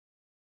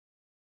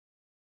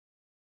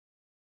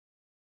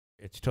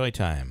It's toy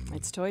time.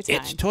 It's toy time.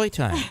 It's toy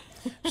time.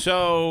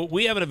 So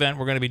we have an event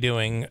we're going to be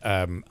doing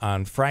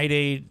on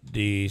Friday,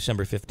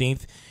 December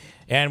 15th.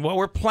 And what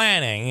we're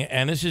planning,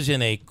 and this is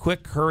in a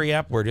quick hurry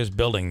up, we're just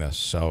building this,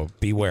 so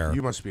beware.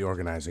 You must be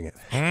organizing it.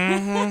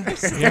 I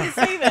was just going to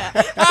say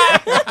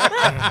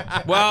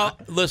that. Well,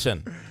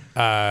 listen,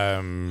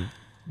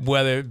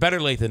 whether better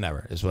late than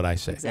never is what I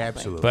say. Exactly.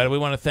 Absolutely. But we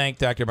want to thank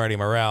Dr. Marty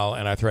Morrell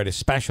and arthritis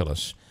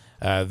specialists.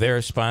 They're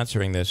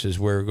sponsoring this. Is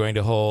we're going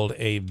to hold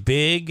a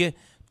big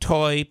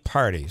toy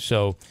party.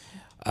 So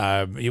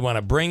you want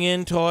to bring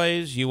in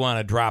toys, you want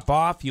to drop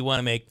off, you want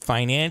to make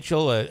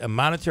financial, a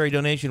monetary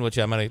donation, which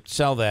I'm going to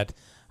sell that.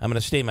 I'm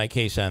going to state my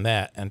case on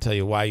that and tell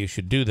you why you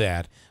should do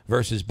that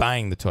versus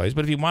buying the toys.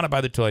 But if you want to buy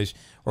the toys,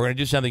 we're going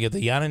to do something at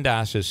the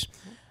Yanandasis.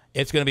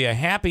 It's going to be a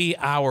happy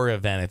hour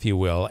event, if you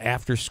will,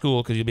 after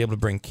school, because you'll be able to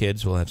bring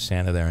kids. We'll have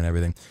Santa there and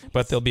everything.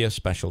 But there'll be a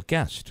special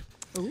guest.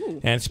 Ooh.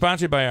 And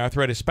sponsored by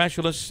arthritis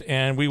specialists,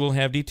 and we will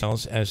have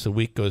details as the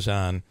week goes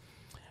on.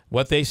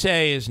 What they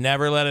say is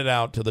never let it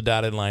out till the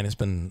dotted line has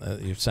been,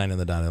 you've signed in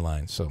the dotted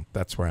line. So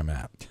that's where I'm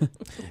at.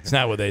 It's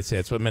not what they say.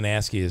 It's what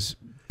Minaski has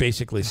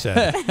basically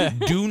said.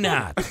 Do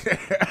not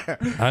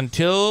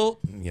until,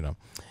 you know.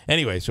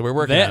 Anyway, so we're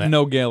working on it. That and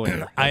no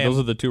Gallagher. I Those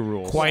am are the two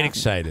rules. Quite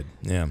excited.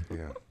 Yeah.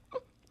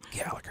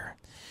 Gallagher.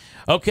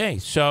 Okay,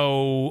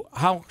 so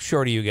how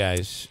short are you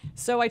guys?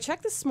 So I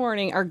checked this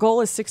morning. Our goal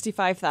is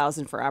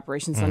 65,000 for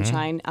Operation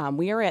Sunshine.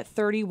 We are at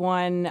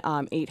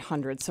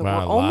 31,800. So Wow, we're a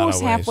lot of almost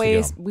ways to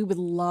halfway. go. We would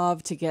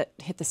love to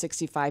hit the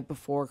 65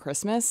 before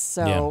Christmas.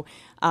 So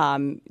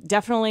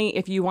definitely,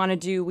 if you want to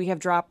do, we have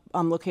drop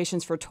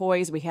locations for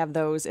toys. We have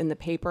those in the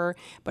paper.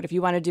 But if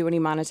you want to do any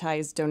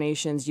monetized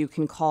donations, you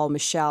can call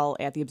Michelle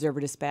at the Observer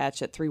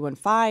Dispatch at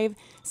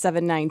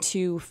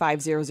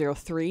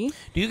 315-792-5003.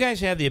 Do you guys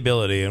have the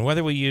ability, and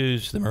whether we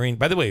use the Marine,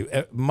 by the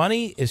way,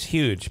 money is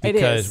huge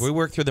because we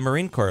work through the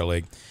Marine Corps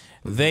League.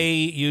 They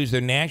use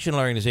their national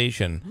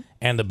organization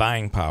and the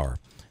buying power.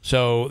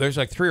 So there's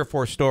like 3 or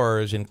 4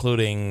 stores,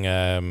 including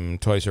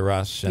Toys R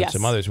Us and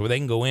some others, where they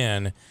can go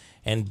in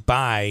and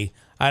buy.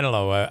 I don't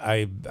know.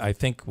 I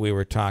think we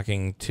were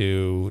talking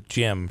to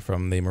Jim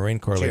from the Marine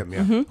Corps League,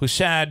 who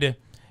said,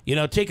 you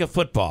know, take a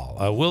football,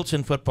 a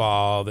Wilson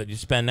football that you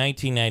spend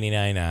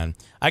 $19.99 on.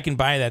 I can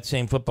buy that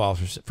same football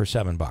for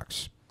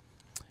 $7.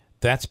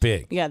 That's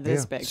big. Yeah, that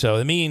is big. So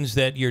it means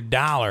that your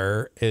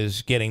dollar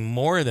is getting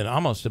more than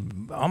almost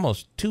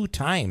 2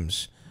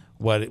 times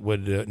what it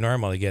would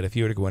normally get if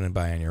you were to go in and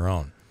buy on your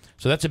own.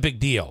 So that's a big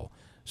deal.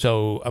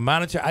 So a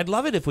monetary, I'd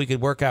love it if we could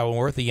work out when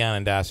we're at the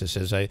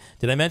Yanandasis.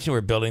 Did I mention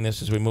we're building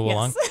this as we move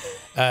along?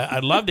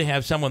 I'd love to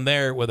have someone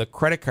there with a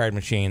credit card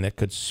machine that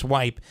could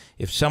swipe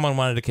if someone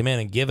wanted to come in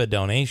and give a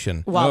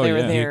donation. While they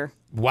were there.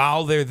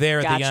 While they're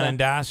there at the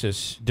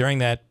Yanandasis during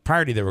that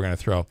party that we're going to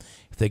throw,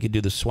 if they could do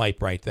the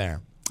swipe right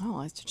there. Oh,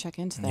 I'll have to check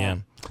into that. Yeah.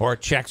 Or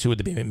checks who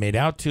would be made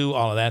out to,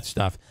 all of that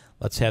stuff.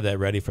 Let's have that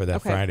ready for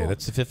that Friday. Cool.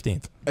 That's the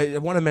 15th. I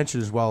want to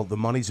mention as well, the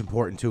money's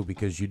important, too,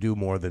 because you do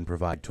more than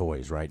provide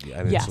toys, right?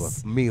 I mean,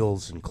 Yes. so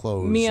meals and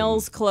clothes.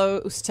 Meals,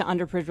 clothes to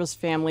underprivileged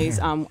families.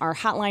 Our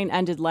hotline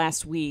ended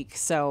last week,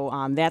 so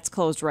that's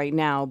closed right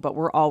now, but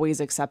we're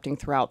always accepting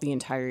throughout the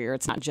entire year.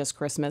 It's not just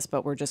Christmas,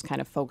 but we're just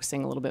kind of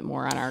focusing a little bit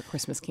more on our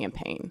Christmas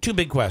campaign. 2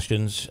 big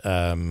questions,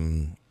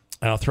 and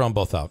I'll throw them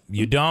both out.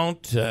 You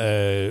don't,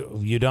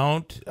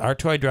 our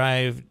toy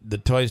drive, the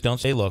toys don't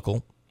stay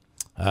local,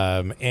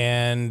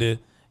 and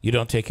you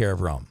don't take care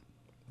of Rome.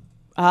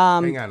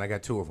 Hang on, I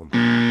got 2 of them.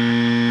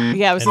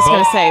 Yeah, I was just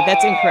going to say,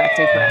 that's incorrect.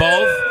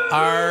 Both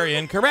are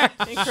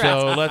incorrect.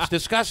 So let's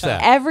discuss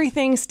that.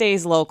 Everything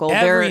stays local.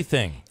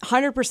 Everything.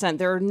 100%.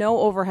 There are no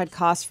overhead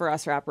costs for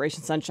us for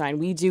Operation Sunshine.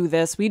 We do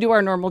this. We do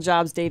our normal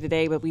jobs day to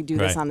day, but we do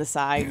this on the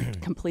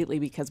side completely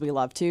because we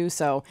love to.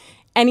 So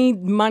any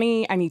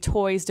money, any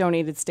toys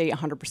donated stay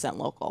 100%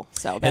 local.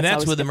 So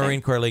that's with the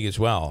Marine Corps League as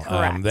well.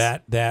 Correct.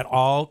 That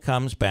all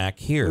comes back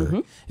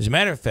here. As a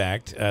matter of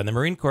fact, the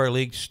Marine Corps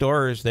League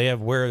stores, there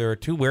are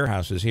 2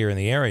 warehouses here in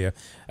the area,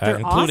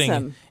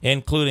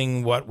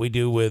 including what we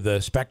do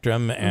with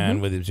Spectrum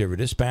and with Observer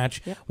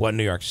Dispatch, what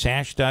New York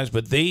Sash does.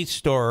 But they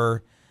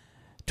store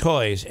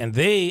toys, and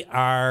they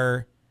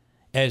are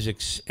as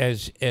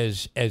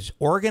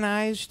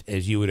organized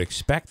as you would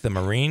expect the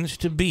Marines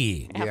to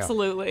be.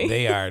 Absolutely.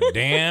 They are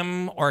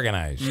damn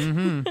organized.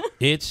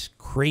 It's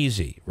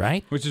crazy,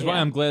 right? Which is why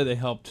I'm glad they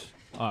helped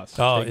us.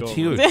 Oh, it's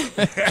huge.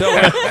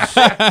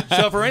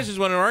 So, for instance,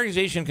 when an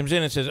organization comes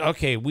in and says,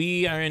 okay,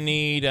 we are in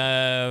need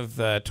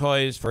of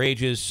toys for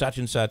ages such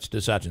and such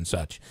to such and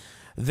such,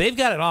 they've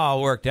got it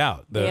all worked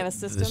out. They have a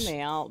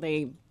system.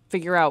 They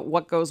figure out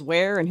what goes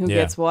where and who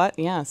gets what.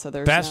 Yeah, so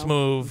there's best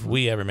move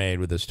we ever made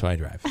with this toy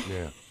drive.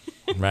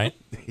 Right?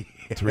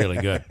 It's really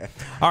good.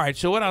 All right,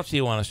 so what else do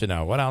you want us to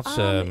know? What else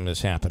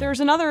is happening? There's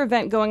another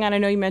event going on. I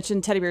know you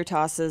mentioned Teddy Bear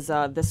Tosses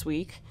this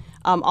week.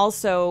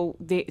 Also,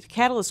 the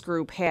Catalyst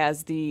Group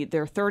has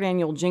their third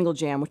annual Jingle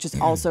Jam, which is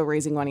also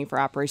raising money for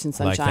Operation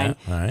Sunshine.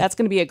 Like that. All right. That's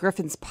going to be at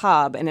Griffin's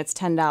Pub, and it's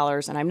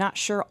 $10. And I'm not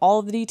sure all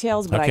of the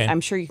details, but Okay.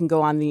 I'm sure you can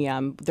go on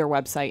their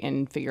website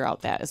and figure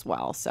out that as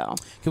well. So,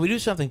 Can we do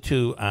something,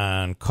 too,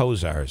 on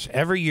Kozar's?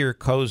 Every year,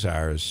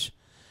 Kozar's,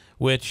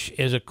 which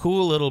is a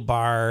cool little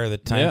bar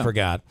that time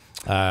forgot,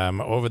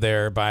 over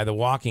there by the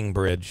walking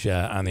bridge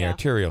on the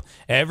arterial.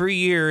 Every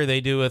year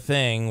they do a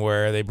thing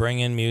where they bring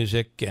in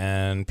music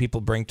and people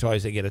bring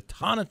toys. They get a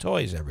ton of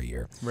toys every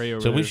year.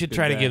 So we should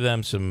try to give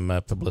them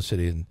some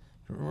publicity and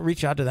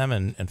reach out to them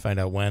and find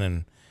out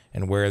when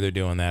and where they're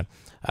doing that.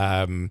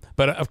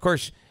 But, of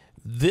course,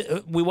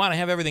 we want to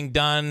have everything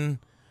done.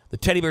 The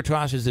Teddy Bear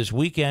Toss is this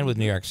weekend with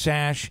New York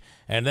Sash.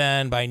 And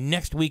then by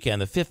next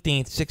weekend, the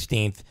 15th,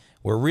 16th,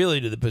 we're really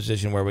to the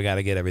position where we got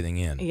to get everything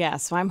in. yeah,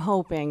 so I'm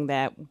hoping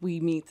that we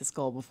meet this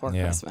goal before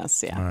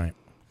Christmas. Yeah. All right.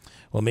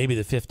 Well, maybe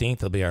the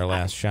 15th will be our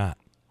last shot.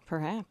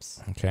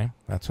 Perhaps. Okay.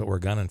 That's what we're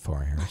gunning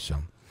for here. So,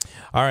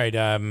 all right.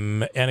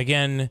 And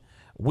again,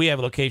 we have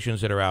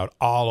locations that are out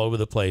all over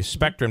the place.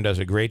 Spectrum does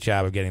a great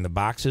job of getting the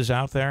boxes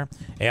out there.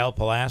 Al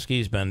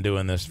Pulaski's been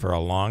doing this for a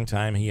long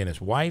time, he and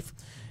his wife.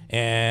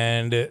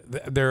 And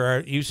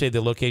you say the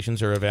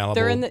locations are available.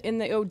 They're in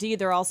the OD.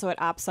 They're also at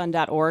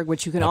opsun.org,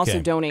 which you can also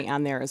donate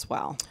on there as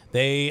well.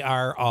 They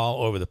are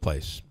all over the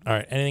place. All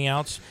right. Anything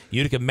else?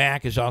 Utica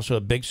Mac is also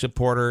a big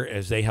supporter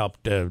as they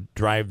help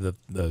drive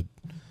the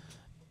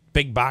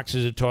big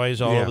boxes of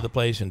toys all over the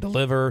place and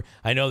deliver.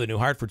 I know the New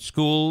Hartford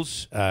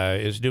Schools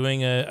is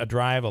doing a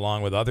drive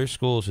along with other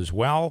schools as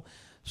well.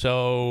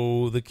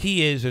 So the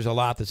key is there's a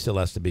lot that still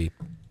has to be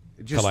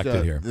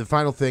collected here. The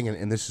final thing,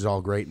 and this is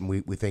all great, and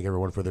we thank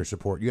everyone for their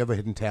support. You have a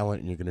hidden talent,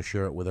 and you're going to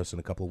share it with us in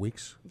a couple of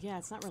weeks? Yeah,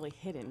 it's not really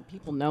hidden.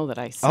 People know that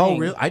I sing. Oh,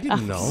 really? I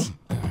didn't know.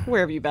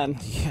 Where have you been?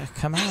 Yeah,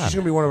 come on. She's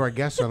going to be one of our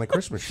guests on the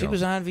Christmas show. She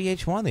was on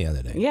VH1 the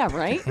other day. Yeah,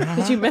 right?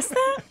 Did you miss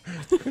that?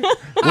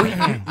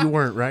 You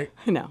weren't, right?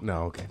 No.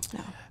 No, okay.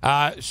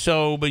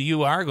 No. But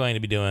you are going to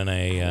be doing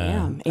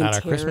on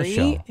our Christmas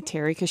show.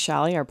 Terry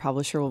Kashali, our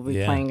publisher, will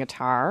be playing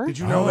guitar. Did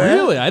you know that?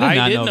 Really? I did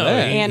not did know know that.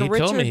 that. And He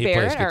told me Richard he plays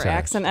Barrett, our guitar.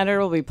 accent editor,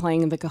 will be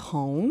playing the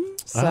cajon.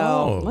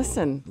 So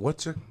listen,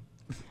 What's a...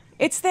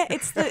 it's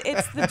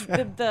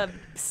the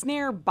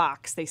snare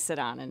box they sit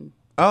on, and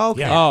Oh,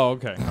 okay. Yeah. Oh,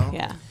 okay.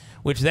 yeah.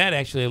 Which that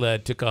actually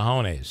led to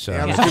cojones. So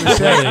Yeah, I was going to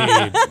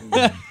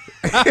say.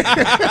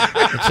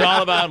 it's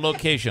all about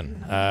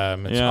location.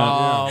 It's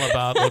all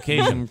about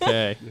location.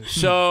 Okay.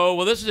 So,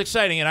 well, this is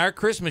exciting. And our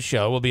Christmas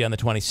show will be on the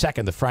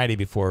 22nd, the Friday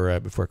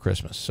before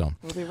Christmas. So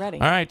We'll be ready.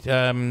 All right.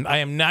 I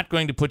am not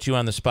going to put you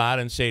on the spot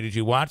and say, did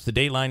you watch the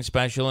Dateline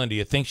special and do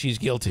you think she's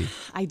guilty?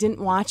 I didn't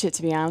watch it,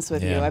 to be honest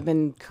with you. Yeah. I've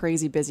been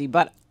crazy busy,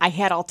 but I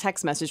had all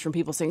text messages from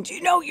people saying, "Do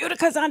you know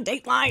Utica's on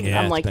Dateline?" Yeah,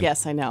 I'm it's like, been-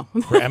 "Yes, I know."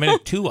 I mean,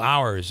 2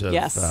 hours of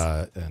Yes.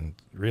 and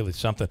really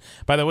something.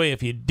 By the way,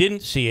 if you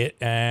didn't see it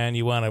and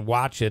you want to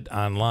watch it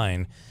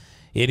online,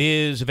 it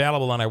is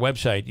available on our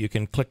website. You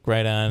can click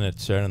right on.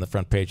 It's right on the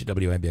front page at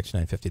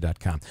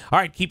WIBX950.com. All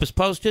right, keep us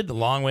posted. A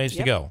long ways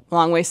to go.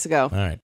 Long ways to go. All right.